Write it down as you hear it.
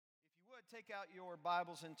Take out your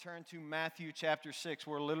Bibles and turn to Matthew chapter 6.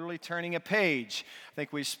 We're literally turning a page. I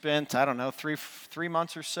think we spent, three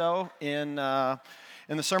months or so in the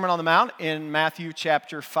Sermon on the Mount in Matthew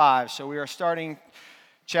chapter 5. So we are starting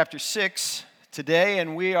chapter 6 today,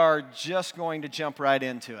 and we are just going to jump right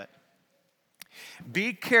into it.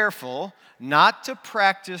 Be careful not to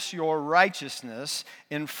practice your righteousness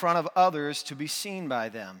in front of others to be seen by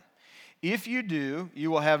them. If you do,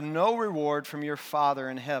 you will have no reward from your Father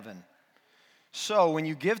in heaven. So when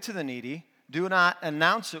you give to the needy, do not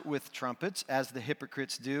announce it with trumpets, as the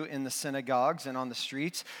hypocrites do in the synagogues and on the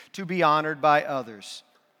streets, to be honored by others.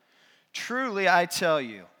 Truly, I tell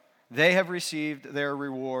you, they have received their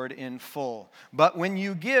reward in full. But when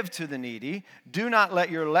you give to the needy, do not let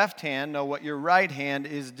your left hand know what your right hand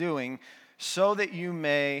is doing, so that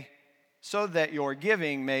your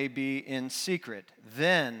giving may be in secret.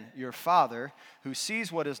 Then your Father, who sees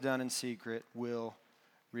what is done in secret, will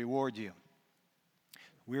reward you.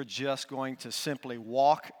 We're just going to simply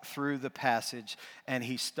walk through the passage, and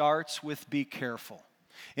he starts with be careful.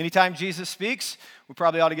 Anytime Jesus speaks, we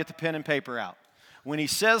probably ought to get the pen and paper out. When he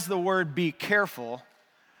says the word be careful,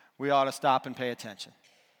 we ought to stop and pay attention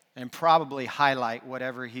and probably highlight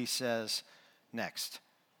whatever he says next.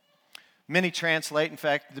 Many translate, in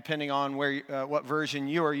fact, depending on what version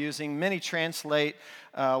you are using, many translate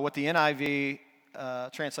what the NIV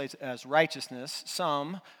translates as righteousness.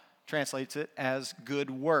 Some translates it as good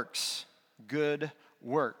works. Good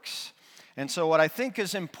works. And so what I think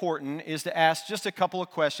is important is to ask just a couple of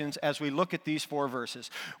questions as we look at these four verses.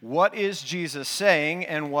 What is Jesus saying,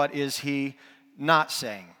 and what is he not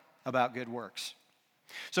saying about good works?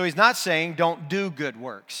 So he's not saying don't do good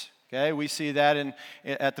works. Okay, we see that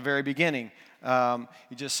at the very beginning.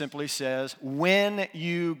 He just simply says, when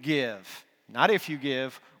you give. Not if you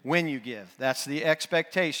give, when you give. That's the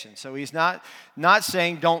expectation. So he's not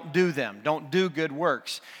saying don't do them, don't do good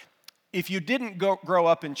works. If you didn't grow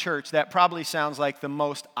up in church, that probably sounds like the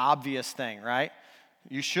most obvious thing, right?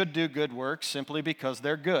 You should do good works simply because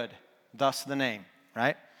they're good, thus the name,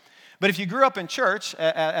 right? But if you grew up in church,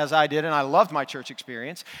 as I did, and I loved my church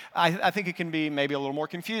experience, I think it can be maybe a little more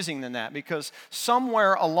confusing than that, because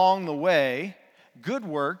somewhere along the way, good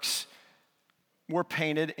works were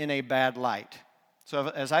painted in a bad light. So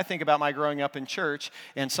as I think about my growing up in church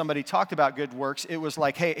and somebody talked about good works, it was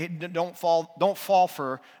like, hey, don't fall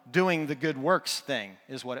for doing the good works thing,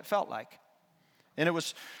 is what it felt like. And it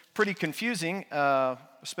was pretty confusing,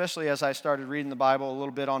 especially as I started reading the Bible a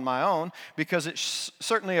little bit on my own, because it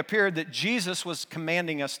certainly appeared that Jesus was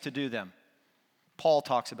commanding us to do them. Paul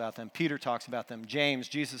talks about them. Peter talks about them. James,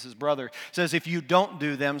 Jesus' brother, says if you don't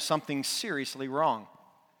do them, something's seriously wrong.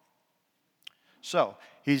 So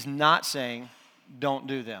he's not saying don't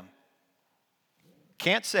do them.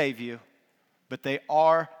 Can't save you, but they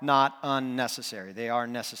are not unnecessary. They are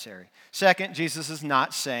necessary. Second, Jesus is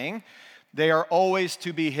not saying they are always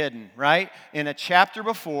to be hidden, right? In a chapter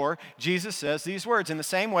before, Jesus says these words, in the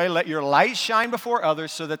same way, let your light shine before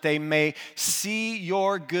others so that they may see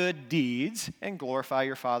your good deeds and glorify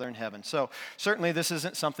your Father in heaven. So certainly this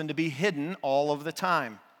isn't something to be hidden all of the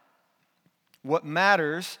time. What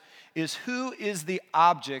matters is who is the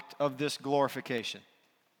object of this glorification.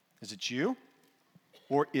 Is it you,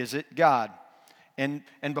 or is it God? And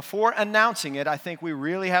before announcing it, I think we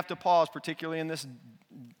really have to pause, particularly in this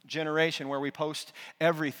generation where we post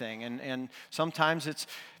everything. And sometimes it's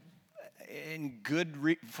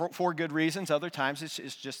for good reasons. Other times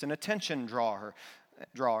it's just an attention drawer.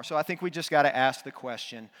 So I think we just got to ask the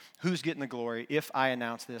question, who's getting the glory if I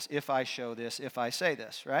announce this, if I show this, if I say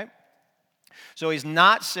this, right? So he's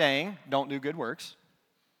not saying don't do good works,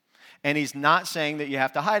 and he's not saying that you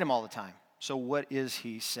have to hide them all the time. So what is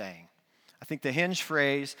he saying? I think the hinge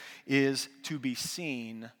phrase is to be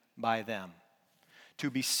seen by them. To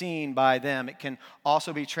be seen by them. It can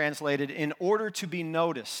also be translated in order to be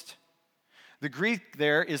noticed. The Greek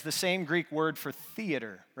there is the same Greek word for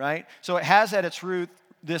theater, right? So it has at its root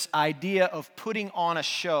this idea of putting on a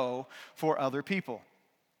show for other people.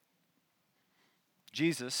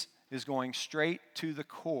 Jesus is going straight to the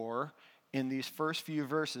core in these first few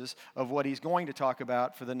verses of what he's going to talk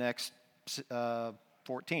about for the next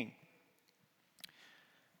 14.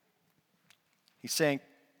 He's saying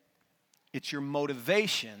it's your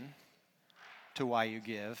motivation to why you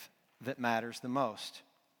give that matters the most.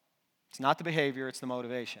 It's not the behavior, it's the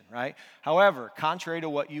motivation, right? However, contrary to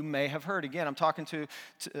what you may have heard, again, I'm talking to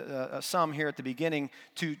some here at the beginning,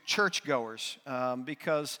 to churchgoers,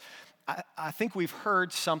 because I think we've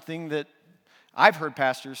heard something that I've heard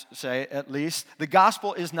pastors say, at least. The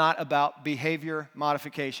gospel is not about behavior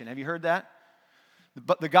modification. Have you heard that?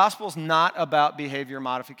 But the gospel is not about behavior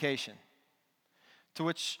modification. To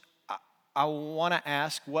which I want to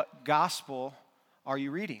ask, what gospel are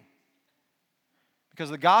you reading? Because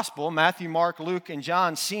the gospel, Matthew, Mark, Luke, and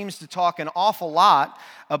John, seems to talk an awful lot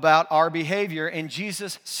about our behavior, and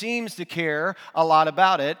Jesus seems to care a lot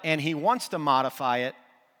about it, and he wants to modify it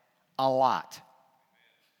a lot.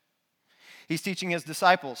 He's teaching his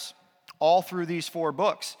disciples all through these 4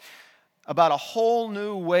 books about a whole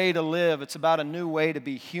new way to live. It's about a new way to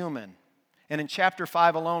be human. And in chapter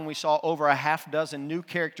 5 alone, we saw over a half dozen new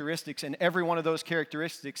characteristics, and every one of those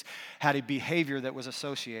characteristics had a behavior that was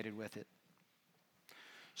associated with it.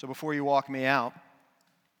 So before you walk me out,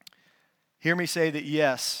 hear me say that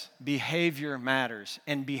yes, behavior matters,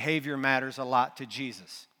 and behavior matters a lot to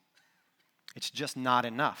Jesus. It's just not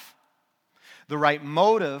enough. The right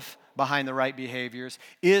motive behind the right behaviors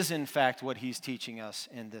is, in fact, what he's teaching us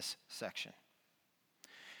in this section.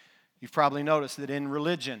 You've probably noticed that in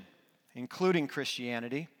religion, including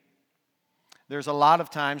Christianity, there's a lot of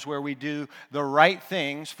times where we do the right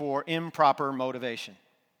things for improper motivation.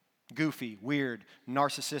 Goofy, weird,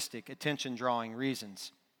 narcissistic, attention-drawing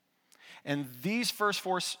reasons. And these first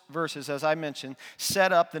 4 verses, as I mentioned,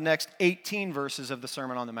 set up the next 18 verses of the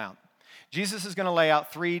Sermon on the Mount. Jesus is going to lay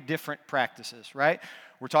out 3 different practices, right?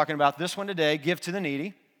 We're talking about this one today, give to the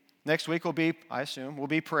needy. Next week will be, I assume, will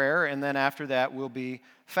be prayer, and then after that will be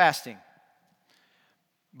fasting.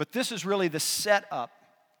 But this is really the setup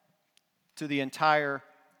to the entire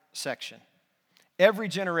section. Every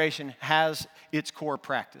generation has its core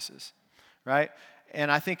practices, right?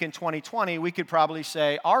 And I think in 2020, we could probably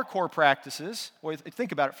say our core practices, well,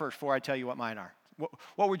 think about it first before I tell you what mine are.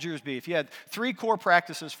 What would yours be? If you had 3 core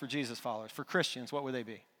practices for Jesus followers, for Christians, what would they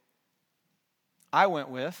be? I went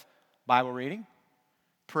with Bible reading,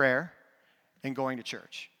 prayer, and going to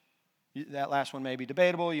church. That last one may be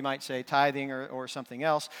debatable. You might say tithing or something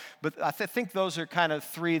else. But I think those are kind of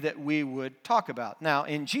 3 that we would talk about. Now,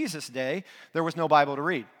 in Jesus' day, there was no Bible to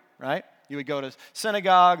read, right? You would go to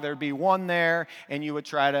synagogue, there'd be one there, and you would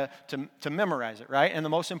try to memorize it, right? And the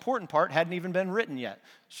most important part hadn't even been written yet.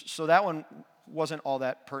 So that one wasn't all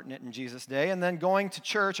that pertinent in Jesus' day. And then going to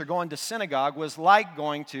church or going to synagogue was like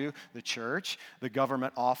going to the church, the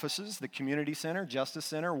government offices, the community center, justice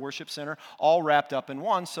center, worship center, all wrapped up in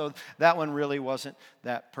one. So that one really wasn't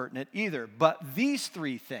that pertinent either. But these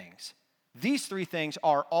 3 things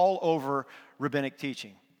are all over rabbinic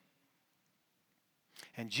teaching.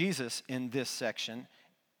 And Jesus, in this section,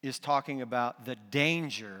 is talking about the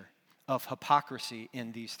danger of hypocrisy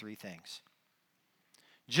in these 3 things.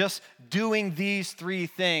 Just doing these 3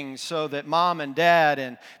 things so that mom and dad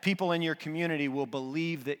and people in your community will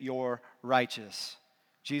believe that you're righteous.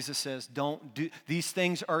 Jesus says, don't do these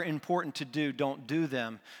things are important to do. Don't do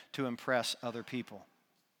them to impress other people.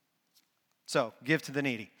 So, give to the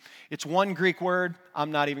needy. It's one Greek word.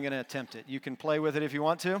 I'm not even going to attempt it. You can play with it if you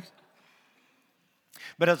want to.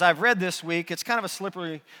 But as I've read this week, it's kind of a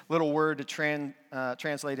slippery little word to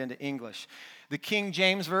translate into English. The King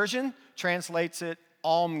James Version translates it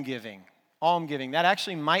almgiving. Almgiving. That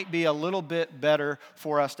actually might be a little bit better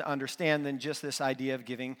for us to understand than just this idea of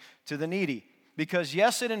giving to the needy. Because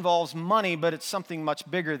yes, it involves money, but it's something much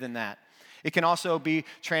bigger than that. It can also be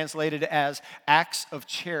translated as acts of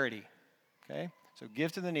charity. Okay? So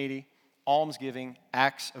give to the needy, almsgiving,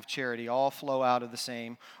 acts of charity, all flow out of the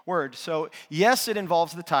same word. So yes, it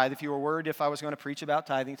involves the tithe. If you were worried if I was going to preach about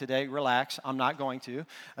tithing today, relax, I'm not going to.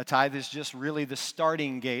 A tithe is just really the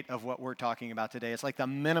starting gate of what we're talking about today. It's like the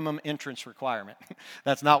minimum entrance requirement.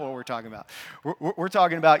 That's not what we're talking about. We're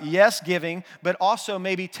talking about, yes, giving, but also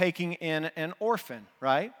maybe taking in an orphan,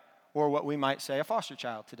 right? Or what we might say a foster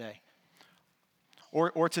child today.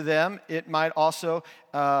 Or to them, it might also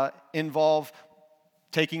involve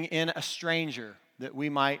taking in a stranger that we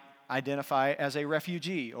might identify as a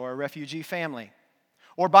refugee or a refugee family.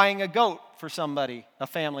 Or buying a goat for somebody, a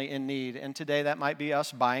family in need. And today that might be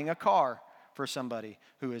us buying a car for somebody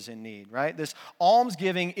who is in need, right? This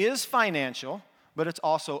almsgiving is financial, but it's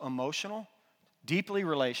also emotional, deeply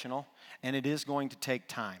relational, and it is going to take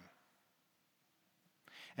time.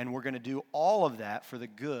 And we're going to do all of that for the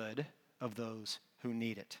good of those who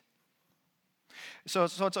need it. So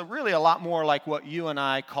it's really a lot more like what you and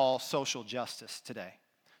I call social justice today.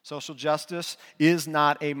 Social justice is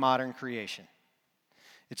not a modern creation.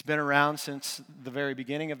 It's been around since the very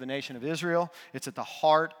beginning of the nation of Israel. It's at the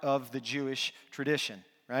heart of the Jewish tradition,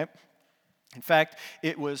 right? In fact,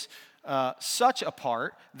 it was such a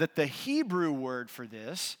part that the Hebrew word for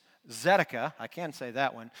this, tzedakah, I can't say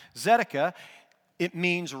that one, tzedakah, it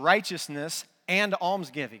means righteousness and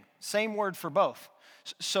almsgiving. Same word for both.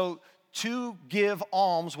 So to give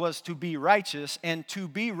alms was to be righteous, and to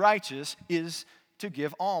be righteous is to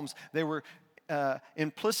give alms. They were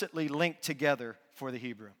implicitly linked together for the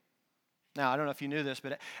Hebrew. Now, I don't know if you knew this,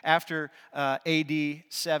 but after AD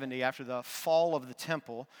 70, after the fall of the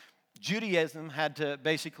temple, Judaism had to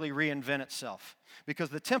basically reinvent itself because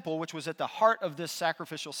the temple, which was at the heart of this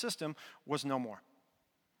sacrificial system, was no more.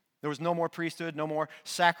 There was no more priesthood, no more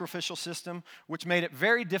sacrificial system, which made it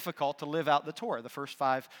very difficult to live out the Torah, the first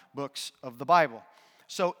 5 books of the Bible.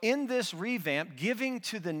 So in this revamp, giving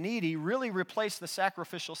to the needy really replaced the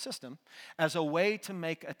sacrificial system as a way to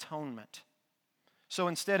make atonement. So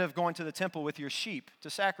instead of going to the temple with your sheep to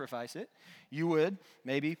sacrifice it, you would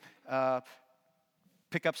maybe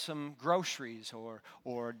pick up some groceries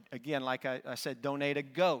or again, like I said, donate a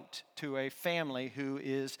goat to a family who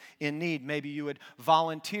is in need. Maybe you would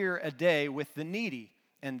volunteer a day with the needy,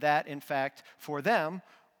 and that, in fact, for them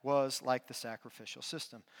was like the sacrificial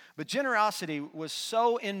system. But generosity was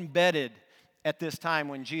so embedded at this time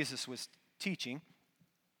when Jesus was teaching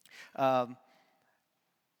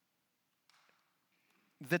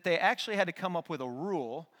that they actually had to come up with a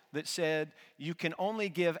rule that said you can only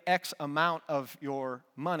give X amount of your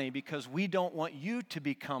money because we don't want you to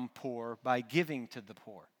become poor by giving to the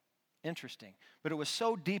poor. Interesting. But it was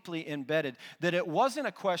so deeply embedded that it wasn't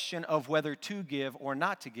a question of whether to give or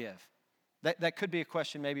not to give. That could be a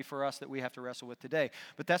question maybe for us that we have to wrestle with today.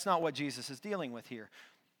 But that's not what Jesus is dealing with here.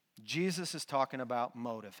 Jesus is talking about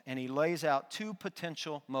motive, and he lays out 2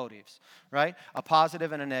 potential motives, right? A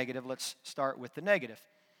positive and a negative. Let's start with the negative.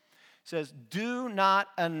 It says, do not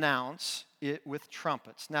announce it with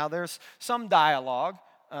trumpets. Now, there's some dialogue,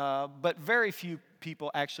 but very few people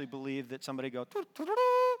actually believe that somebody go,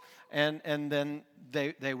 and then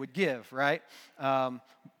they would give, right?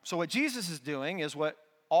 So what Jesus is doing is what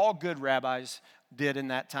all good rabbis did in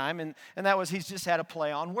that time, and that was he's just had a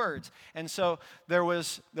play on words. And so there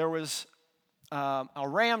was a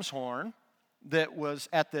ram's horn that was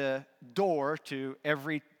at the door to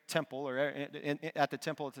every temple, or at the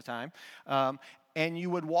temple at the time, and you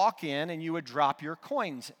would walk in and you would drop your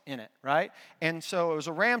coins in it, right? And so it was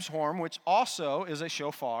a ram's horn, which also is a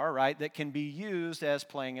shofar, right, that can be used as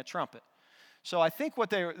playing a trumpet. So I think what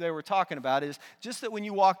they were talking about is just that when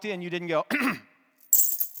you walked in, you didn't go,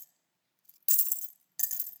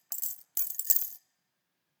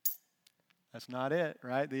 that's not it,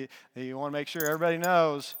 right? You want to make sure everybody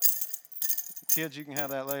knows. Kids, you can have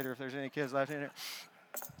that later if there's any kids left in here.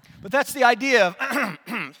 But that's the idea of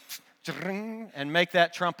and make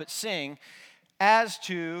that trumpet sing as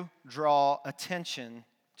to draw attention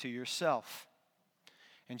to yourself.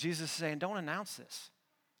 And Jesus is saying, don't announce this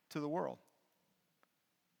to the world.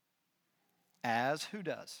 As who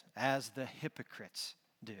does? As the hypocrites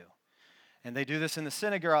do. And they do this in the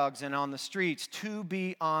synagogues and on the streets to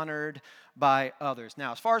be honored by others.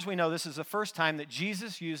 Now, as far as we know, this is the first time that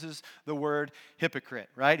Jesus uses the word hypocrite,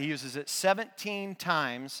 right? He uses it 17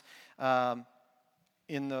 times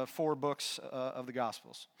in the 4 books of the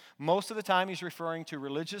Gospels. Most of the time, he's referring to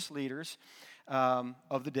religious leaders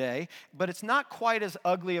of the day, but it's not quite as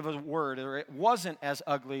ugly of a word, or it wasn't as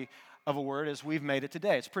ugly of a word as we've made it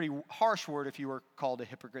today. It's a pretty harsh word if you were called a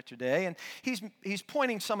hypocrite today, and he's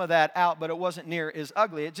pointing some of that out, but it wasn't near as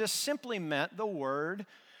ugly. It just simply meant the word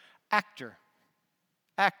actor.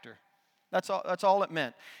 Actor. That's all it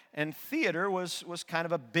meant. And theater was kind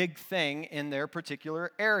of a big thing in their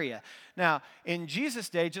particular area. Now, in Jesus'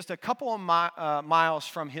 day, just a couple of miles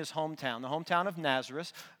from his hometown, the hometown of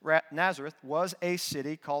Nazareth was a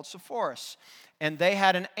city called Sepphoris. And they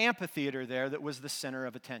had an amphitheater there that was the center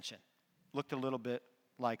of attention. Looked a little bit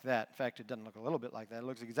like that. In fact, it doesn't look a little bit like that. It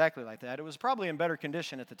looks exactly like that. It was probably in better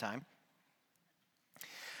condition at the time.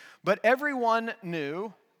 But everyone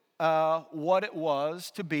knew what it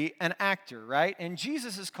was to be an actor, right? And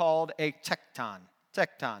Jesus is called a tekton.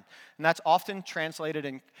 And that's often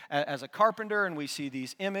translated as a carpenter, and we see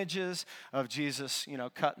these images of Jesus,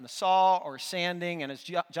 cutting the saw or sanding, and as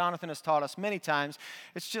Jonathan has taught us many times,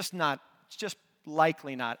 it's just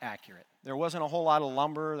likely not accurate. There wasn't a whole lot of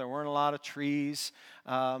lumber, there weren't a lot of trees,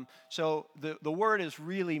 so the word is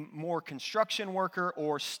really more construction worker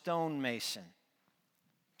or stonemason.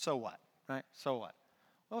 So what, right? So what?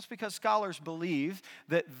 Well, it's because scholars believe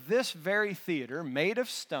that this very theater, made of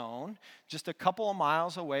stone, just a couple of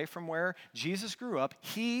miles away from where Jesus grew up,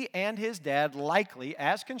 he and his dad likely,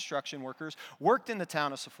 as construction workers, worked in the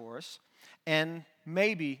town of Sepphoris, and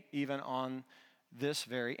maybe even on this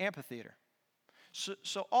very amphitheater.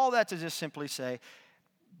 So all that to just simply say,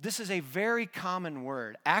 this is a very common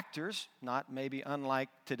word. Actors, not maybe unlike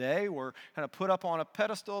today, were kind of put up on a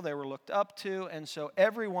pedestal. They were looked up to, and so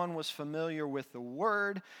everyone was familiar with the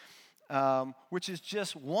word, which is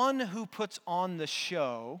just one who puts on the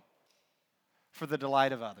show for the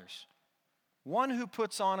delight of others. one who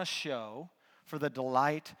puts on a show for the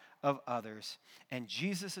delight of others. And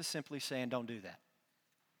Jesus is simply saying, don't do that.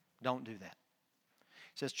 Don't do that.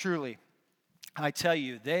 He says, truly, I tell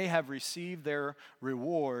you, they have received their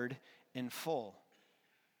reward in full.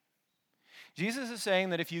 Jesus is saying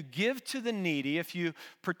that if you give to the needy, if you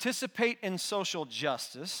participate in social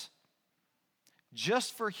justice,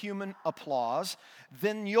 just for human applause,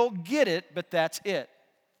 then you'll get it, but that's it,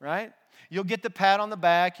 right? You'll get the pat on the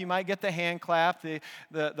back, you might get the hand clap,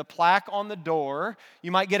 the plaque on the door,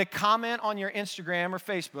 you might get a comment on your Instagram or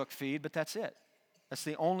Facebook feed, but that's it. That's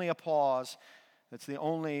the only applause, that's the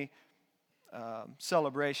only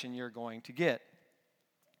celebration you're going to get.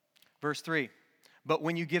 Verse 3, but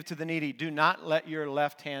when you give to the needy, do not let your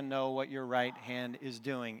left hand know what your right hand is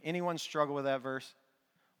doing. Anyone struggle with that verse?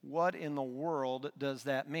 What in the world does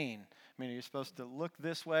that mean? I mean, are you supposed to look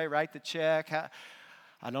this way, write the check?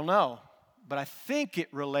 I don't know, but I think it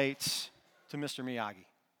relates to Mr. Miyagi.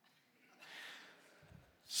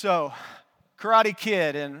 So, Karate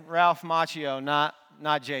Kid and Ralph Macchio, not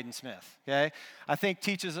Jaden Smith, okay? I think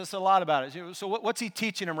teaches us a lot about it. So what's he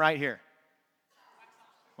teaching him right here?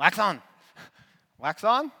 Wax on. Wax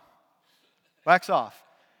on, wax off.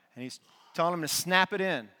 And he's telling him to snap it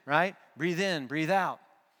in, right? Breathe in, breathe out.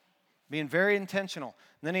 Being very intentional.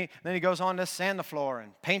 And then he goes on to sand the floor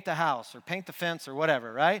and paint the house or paint the fence or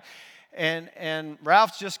whatever, right? And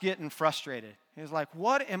Ralph's just getting frustrated. He's like,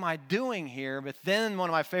 what am I doing here? But then one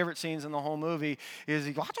of my favorite scenes in the whole movie is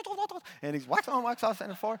he's wax on, wax off,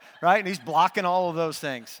 sand the floor, right? And he's blocking all of those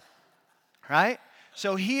things, right?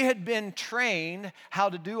 So he had been trained how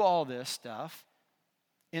to do all this stuff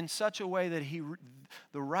in such a way that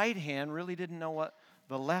the right hand really didn't know what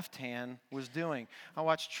the left hand was doing. I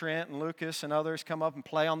watched Trent and Lucas and others come up and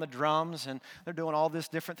play on the drums, and they're doing all this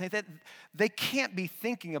different thing. They can't be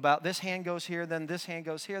thinking about this hand goes here, then this hand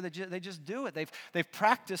goes here. They just do it. They've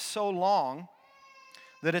practiced so long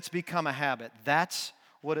that it's become a habit. That's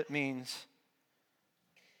what it means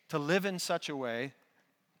to live in such a way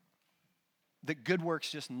that good works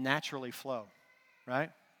just naturally flow,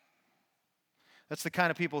 right? That's the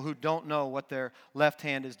kind of people who don't know what their left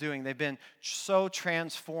hand is doing. They've been so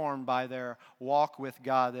transformed by their walk with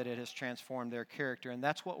God that it has transformed their character. And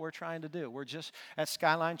that's what we're trying to do. We're just at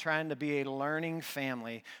Skyline trying to be a learning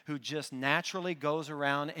family who just naturally goes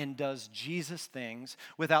around and does Jesus things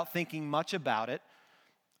without thinking much about it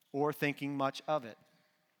or thinking much of it.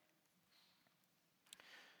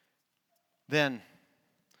 Then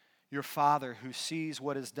your Father who sees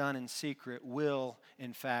what is done in secret will,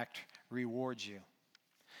 in fact, reward you.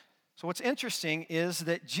 So what's interesting is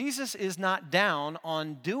that Jesus is not down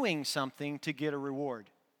on doing something to get a reward.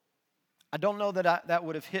 I don't know that that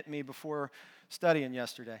would have hit me before studying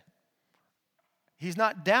yesterday. He's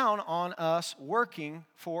not down on us working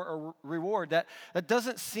for a reward. That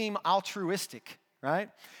doesn't seem altruistic, right?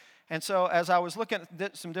 And so as I was looking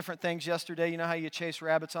at some different things yesterday, you know how you chase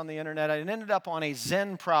rabbits on the internet, I ended up on a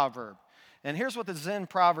Zen proverb. And here's what the Zen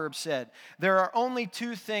proverb said. There are only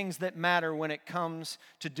two things that matter when it comes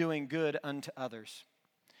to doing good unto others.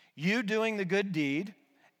 You doing the good deed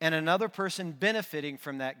and another person benefiting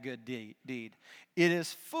from that good deed. It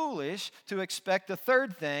is foolish to expect a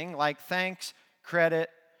third thing like thanks, credit,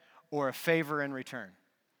 or a favor in return.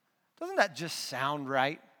 Doesn't that just sound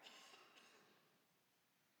right?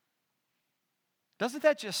 Doesn't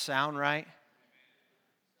that just sound right?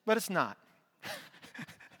 But it's not.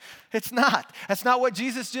 It's not. That's not what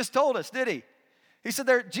Jesus just told us, did he? He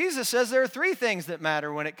said Jesus says there are three things that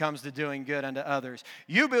matter when it comes to doing good unto others.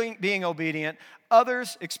 You being obedient,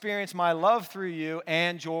 others experience my love through you,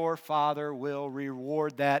 and your Father will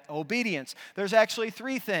reward that obedience. There's actually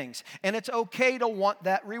three things, and it's okay to want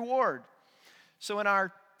that reward. So in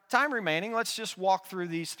our time remaining, let's just walk through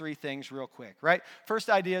these three things real quick, right? First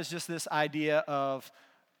idea is just this idea of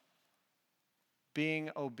being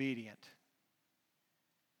obedient.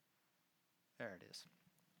 There it is.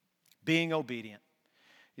 Being obedient.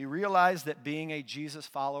 You realize that being a Jesus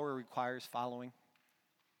follower requires following?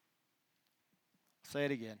 I'll say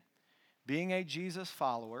it again. Being a Jesus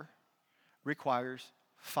follower requires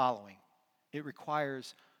following. It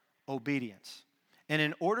requires obedience. And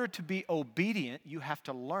in order to be obedient, you have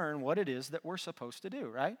to learn what it is that we're supposed to do,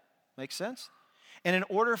 right? Make sense? And in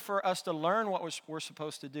order for us to learn what we're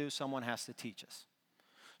supposed to do, someone has to teach us.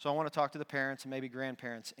 So I want to talk to the parents and maybe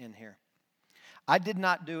grandparents in here. I did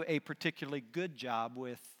not do a particularly good job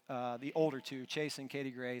with the older two, Chase and Katie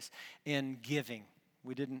Grace, in giving.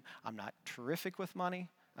 I'm not terrific with money.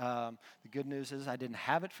 The good news is I didn't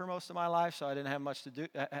have it for most of my life, so I didn't have much to do.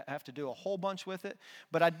 I have to do a whole bunch with it.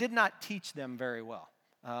 But I did not teach them very well.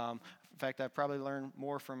 In fact, I've probably learned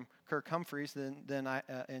more from Kirk Humphreys than I,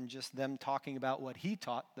 and just them talking about what he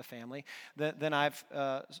taught the family, than I've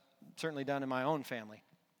certainly done in my own family.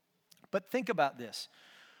 But think about this.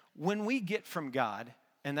 When we get from God,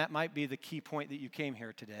 and that might be the key point that you came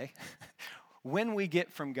here today, when we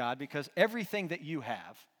get from God, because everything that you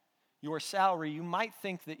have, your salary, you might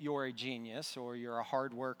think that you're a genius or you're a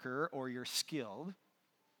hard worker or you're skilled,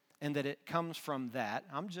 and that it comes from that.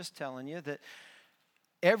 I'm just telling you that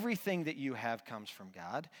everything that you have comes from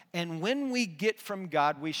God. And when we get from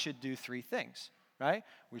God, we should do three things, right?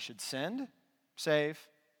 We should send, save,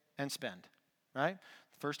 and spend, right?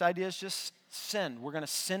 First idea is just send. We're going to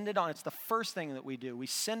send it on. It's the first thing that we do. We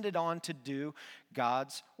send it on to do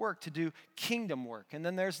God's work, to do kingdom work. And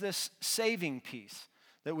then there's this saving piece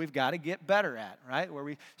that we've got to get better at, right? Where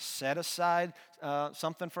we set aside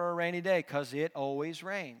something for a rainy day because it always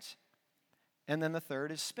rains. And then the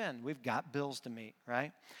third is spend. We've got bills to meet,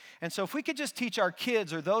 right? And so if we could just teach our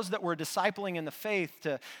kids or those that we're discipling in the faith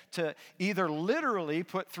to either literally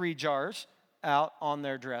put 3 jars out on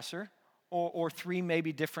their dresser, or 3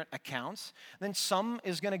 maybe different accounts. Then some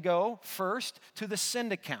is going to go first to the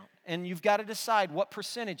send account. And you've got to decide what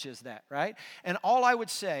percentage is that, right? And all I would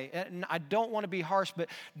say, and I don't want to be harsh, but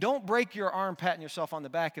don't break your arm patting yourself on the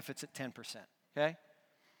back if it's at 10%, okay?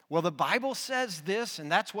 Well, the Bible says this, and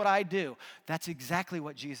that's what I do. That's exactly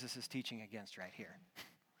what Jesus is teaching against right here.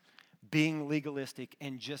 Being legalistic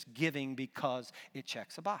and just giving because it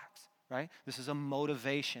checks a box, right? This is a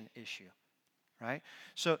motivation issue. Right?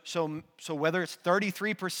 So whether it's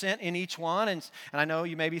 33% in each one, and I know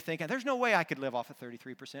you may be thinking, there's no way I could live off of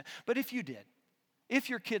 33%. But if you did, if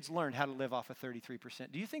your kids learned how to live off of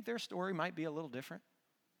 33%, do you think their story might be a little different?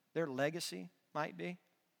 Their legacy might be?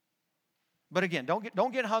 But again,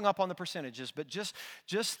 don't get hung up on the percentages, but just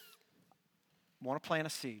want to plant a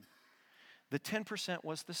seed. The 10%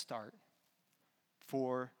 was the start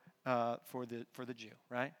for the Jew,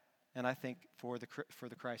 right? And I think for the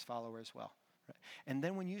Christ follower as well. And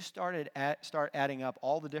then when you start adding up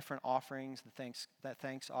all the different offerings, the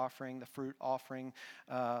thanks offering, the fruit offering,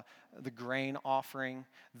 the grain offering,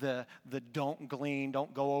 the don't glean,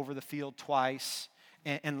 don't go over the field twice,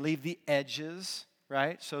 and leave the edges,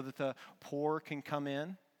 right, so that the poor can come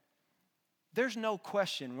in. There's no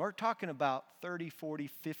question. We're talking about 30, 40,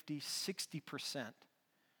 50, 60%.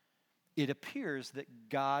 It appears that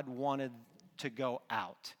God wanted to go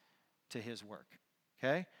out to his work,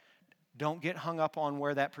 okay? Don't get hung up on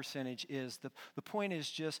where that percentage is. The point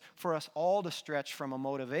is just for us all to stretch from a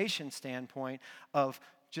motivation standpoint of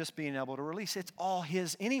just being able to release. It's all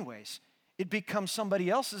his anyways. It becomes somebody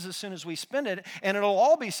else's as soon as we spend it, and it'll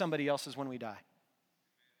all be somebody else's when we die.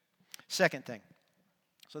 Second thing.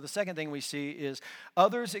 So the second thing we see is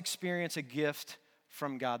others experience a gift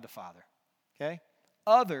from God the Father. Okay?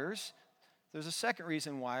 Others, there's a second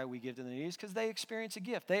reason why we give to the needy is because they experience a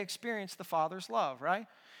gift. They experience the Father's love, right?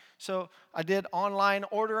 So I did online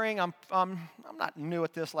ordering. I'm not new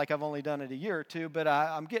at this, like I've only done it a year or two, but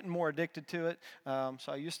I'm getting more addicted to it.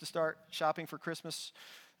 So I used to start shopping for Christmas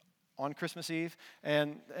on Christmas Eve,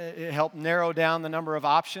 and it helped narrow down the number of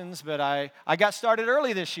options. But I got started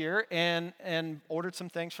early this year and ordered some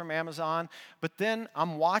things from Amazon. But then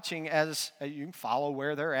I'm watching as you can follow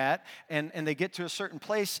where they're at, and they get to a certain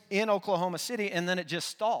place in Oklahoma City, and then it just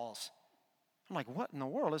stalls. I'm like, what in the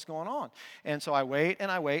world is going on? And so I wait,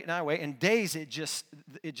 and days it just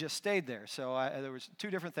stayed there. So there was 2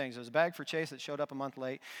 different things. There was a bag for Chase that showed up a month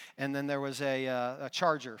late, and then there was a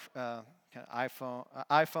charger, iPhone,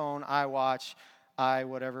 iWatch,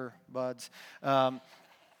 whatever, buds.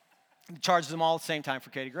 Charged them all at the same time for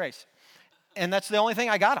Katie Grace. And that's the only thing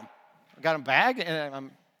I got them. I got them bag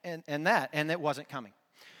and that, and it wasn't coming.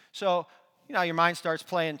 So, your mind starts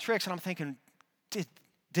playing tricks, and I'm thinking,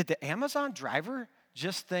 did the Amazon driver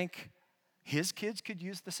just think his kids could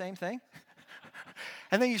use the same thing?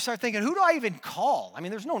 And then you start thinking, who do I even call? I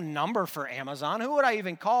mean, there's no number for Amazon. Who would I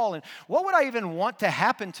even call? And what would I even want to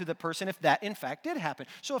happen to the person if that, in fact, did happen?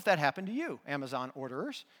 So if that happened to you, Amazon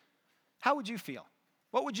orderers, how would you feel?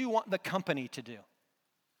 What would you want the company to do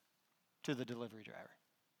to the delivery driver?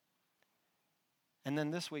 And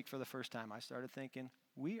then this week, for the first time, I started thinking,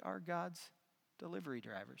 we are God's delivery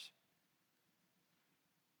drivers.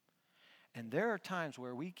 And there are times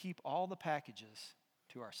where we keep all the packages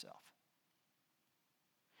to ourselves.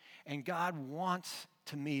 And God wants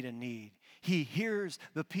to meet a need. He hears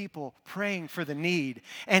the people praying for the need,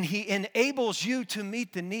 and he enables you to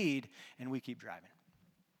meet the need, and we keep driving.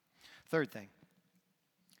 Third thing.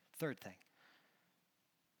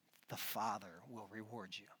 The Father will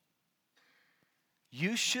reward you.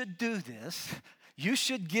 You should do this. You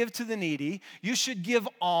should give to the needy. You should give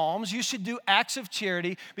alms. You should do acts of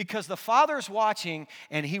charity because the Father's watching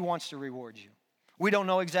and He wants to reward you. We don't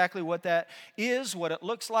know exactly what that is, what it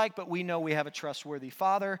looks like, but we know we have a trustworthy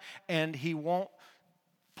Father and He won't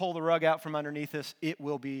pull the rug out from underneath us. It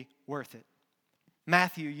will be worth it.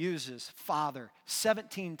 Matthew uses Father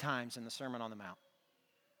 17 times in the Sermon on the Mount.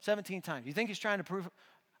 17 times. You think he's trying to prove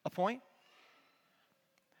a point?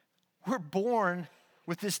 We're born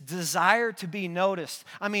with this desire to be noticed.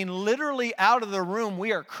 I mean, literally out of the room,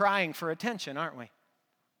 we are crying for attention, aren't we?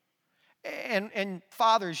 And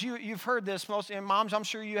fathers, you've heard this, most, and moms, I'm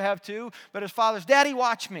sure you have too, but as fathers, Daddy,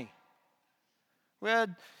 watch me. We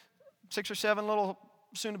had 6 or 7 little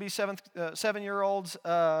soon-to-be 7-year-olds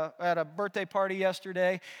at a birthday party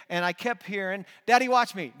yesterday, and I kept hearing, Daddy,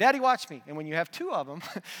 watch me. Daddy, watch me. And when you have 2 of them,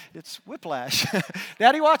 it's whiplash.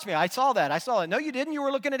 Daddy, watch me. I saw that. No, you didn't. You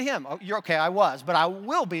were looking at him. Oh, you're okay. I was, but I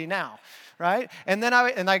will be now, right? And then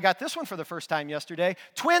I got this one for the first time yesterday.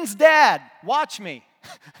 Twins, Dad, watch me,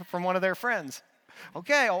 from one of their friends.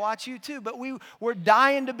 Okay, I'll watch you too. But we're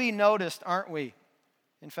dying to be noticed, aren't we?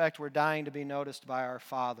 In fact, we're dying to be noticed by our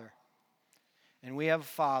Father. And we have a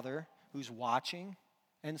Father who's watching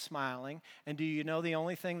and smiling. And do you know the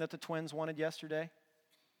only thing that the twins wanted yesterday?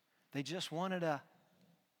 They just wanted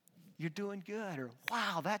you're doing good, or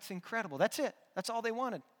wow, that's incredible. That's it. That's all they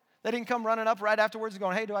wanted. They didn't come running up right afterwards and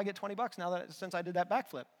going, hey, do I get $20 now since I did that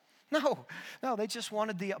backflip? No, they just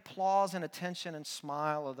wanted the applause and attention and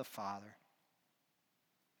smile of the Father.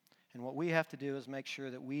 And what we have to do is make sure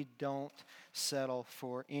that we don't settle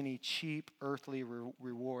for any cheap earthly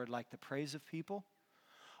reward like the praise of people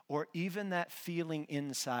or even that feeling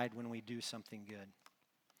inside when we do something good.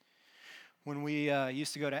 When we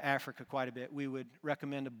used to go to Africa quite a bit, we would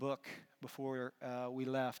recommend a book before we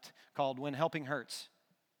left called When Helping Hurts.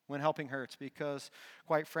 When Helping Hurts, because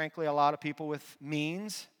quite frankly, a lot of people with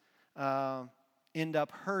means end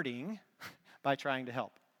up hurting by trying to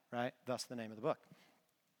help, right? Thus the name of the book.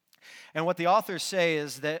 And what the authors say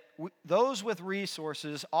is that those with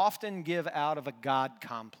resources often give out of a God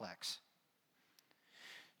complex.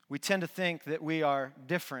 We tend to think that we are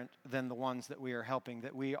different than the ones that we are helping,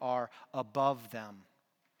 that we are above them.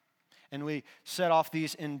 And we set off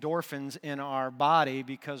these endorphins in our body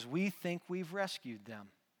because we think we've rescued them.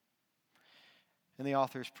 And the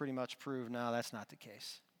authors pretty much prove, no, that's not the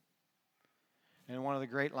case. And one of the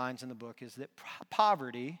great lines in the book is that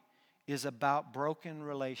poverty is about broken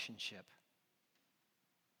relationship.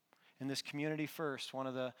 In this Community First, one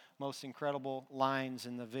of the most incredible lines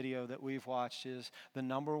in the video that we've watched is the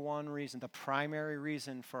number one reason, the primary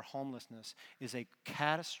reason for homelessness is a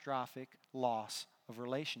catastrophic loss of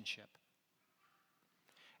relationship.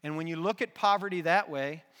 And when you look at poverty that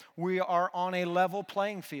way, we are on a level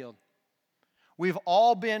playing field. We've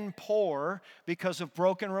all been poor because of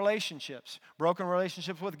broken relationships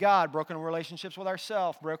with God, broken relationships with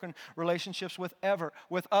ourselves, broken relationships with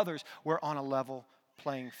others. We're on a level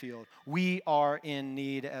playing field. We are in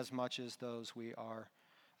need as much as those we are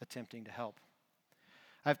attempting to help.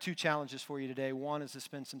 I have 2 challenges for you today. One is to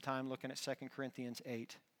spend some time looking at 2 Corinthians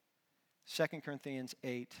 8. 2 Corinthians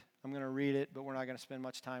 8. I'm going to read it, but we're not going to spend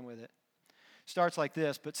much time with it. It starts like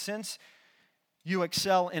this, but since you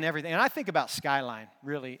excel in everything. And I think about Skyline,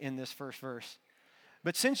 really, in this first verse.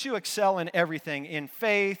 But since you excel in everything, in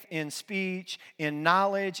faith, in speech, in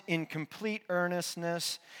knowledge, in complete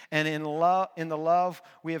earnestness, and in the love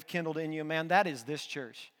we have kindled in you, man, that is this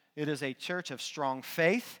church. It is a church of strong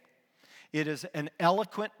faith. It is an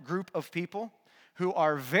eloquent group of people who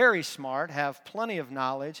are very smart, have plenty of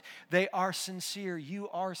knowledge. They are sincere. You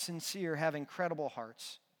are sincere, have incredible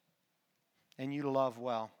hearts, and you love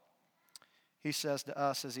well. He says to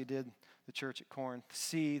us, as he did the church at Corinth,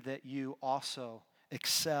 see that you also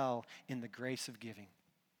excel in the grace of giving.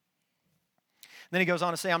 Then he goes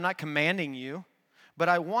on to say, I'm not commanding you, but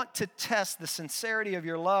I want to test the sincerity of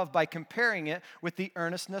your love by comparing it with the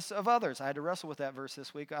earnestness of others. I had to wrestle with that verse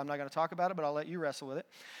this week. I'm not going to talk about it, but I'll let you wrestle with it.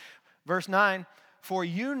 Verse 9, for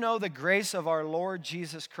you know the grace of our Lord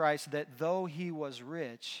Jesus Christ, that though he was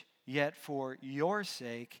rich, yet for your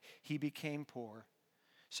sake he became poor,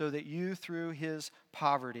 so that you through his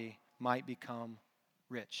poverty might become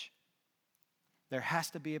rich. There has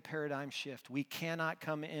to be a paradigm shift. We cannot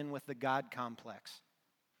come in with the God complex.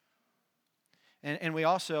 And we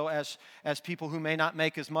also, as people who may not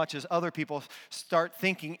make as much as other people, start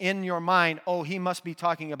thinking in your mind, oh, he must be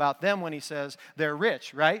talking about them when he says they're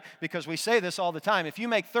rich, right? Because we say this all the time. If you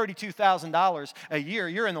make $32,000 a year,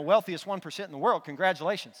 you're in the wealthiest 1% in the world.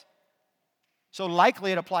 Congratulations. So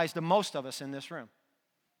likely it applies to most of us in this room.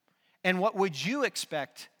 And what would you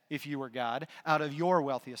expect if you were God out of your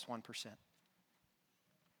wealthiest 1%?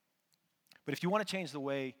 But if you want to change the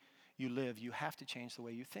way you live, you have to change the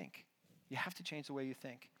way you think. You have to change the way you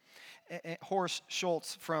think. Horst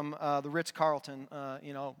Schultz from the Ritz-Carlton,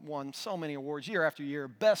 won so many awards year after year,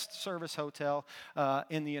 best service hotel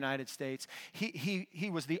in the United States. He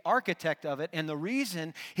was the architect of it, and the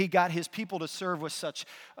reason he got his people to serve with such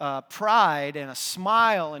pride and a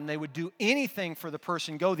smile, and they would do anything for the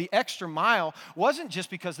person, go the extra mile, wasn't just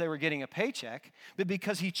because they were getting a paycheck, but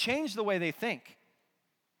because he changed the way they think.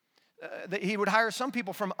 That he would hire some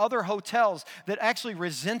people from other hotels that actually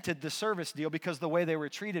resented the service deal because of the way they were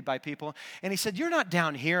treated by people. And he said, you're not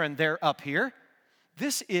down here and they're up here.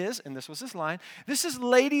 This is, and this was his line, this is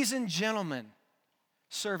ladies and gentlemen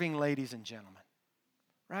serving ladies and gentlemen.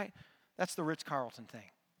 Right? That's the Ritz-Carlton thing.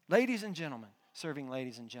 Ladies and gentlemen serving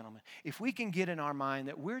ladies and gentlemen. If we can get in our mind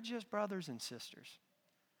that we're just brothers and sisters,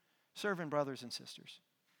 serving brothers and sisters,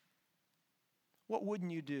 what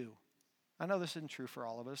wouldn't you do? I know this isn't true for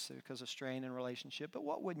all of us because of strain in relationship, but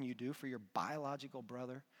what wouldn't you do for your biological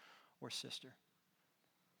brother or sister?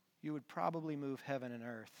 You would probably move heaven and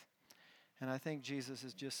earth. And I think Jesus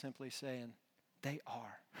is just simply saying, they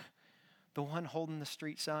are. The one holding the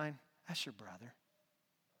street sign, that's your brother.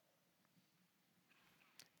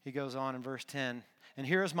 He goes on in verse 10, and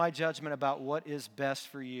here is my judgment about what is best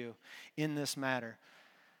for you in this matter.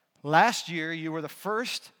 Last year, you were the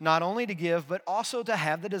first not only to give, but also to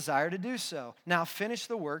have the desire to do so. Now finish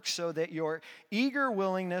the work so that your eager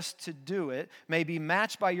willingness to do it may be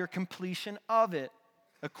matched by your completion of it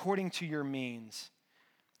according to your means.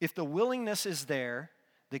 If the willingness is there,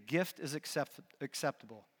 the gift is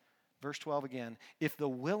acceptable. Verse 12 again. If the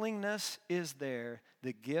willingness is there,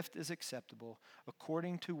 the gift is acceptable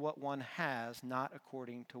according to what one has, not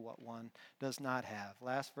according to what one does not have.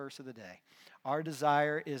 Last verse of the day. Our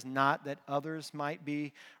desire is not that others might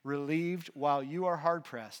be relieved while you are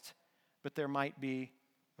hard-pressed, but there might be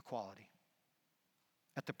equality.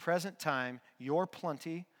 At the present time, your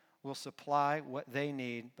plenty will supply what they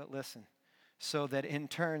need, but listen, so that in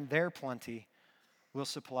turn their plenty will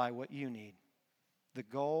supply what you need. The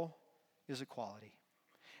goal is equality.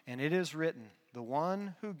 And it is written, the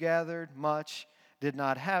one who gathered much did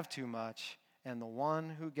not have too much, and the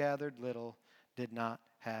one who gathered little did not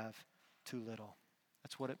have too little.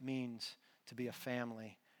 That's what it means to be a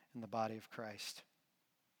family in the body of Christ.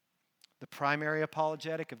 The primary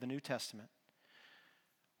apologetic of the New Testament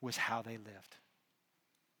was how they lived.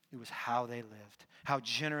 It was how they lived, how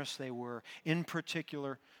generous they were, in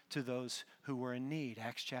particular to those who were in need,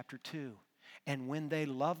 Acts chapter 2. And when they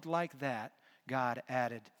loved like that, God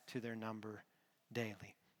added to their number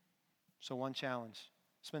daily. So one challenge,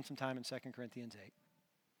 spend some time in 2 Corinthians 8.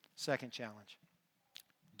 Second challenge,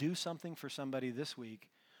 do something for somebody this week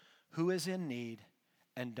who is in need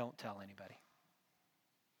and don't tell anybody.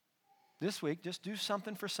 This week, just do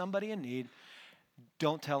something for somebody in need.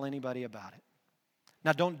 Don't tell anybody about it.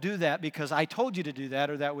 Now, don't do that because I told you to do that,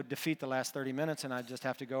 or that would defeat the last 30 minutes and I'd just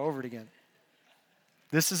have to go over it again.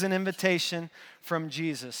 This is an invitation from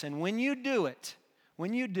Jesus. And when you do it,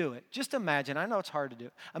 just imagine, I know it's hard to do.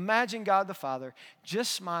 Imagine God the Father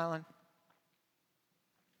just smiling.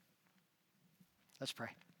 Let's pray.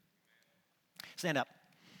 Stand up.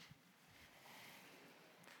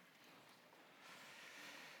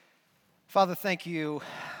 Father, thank you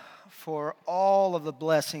for all of the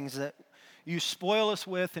blessings that you spoil us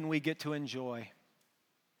with and we get to enjoy.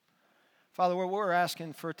 Father, what we're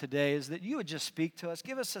asking for today is that you would just speak to us.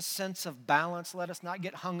 Give us a sense of balance. Let us not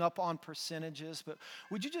get hung up on percentages, but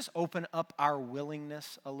would you just open up our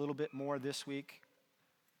willingness a little bit more this week?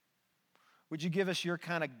 Would you give us your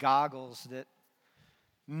kind of goggles that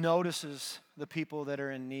notices the people that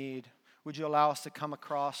are in need? Would you allow us to come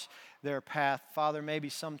across their path? Father, maybe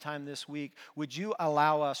sometime this week, would you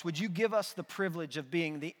give us the privilege of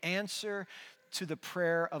being the answer to the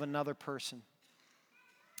prayer of another person?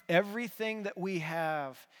 Everything that we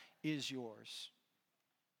have is yours.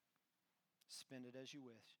 Spend it as you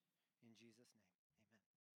wish. In Jesus' name, amen.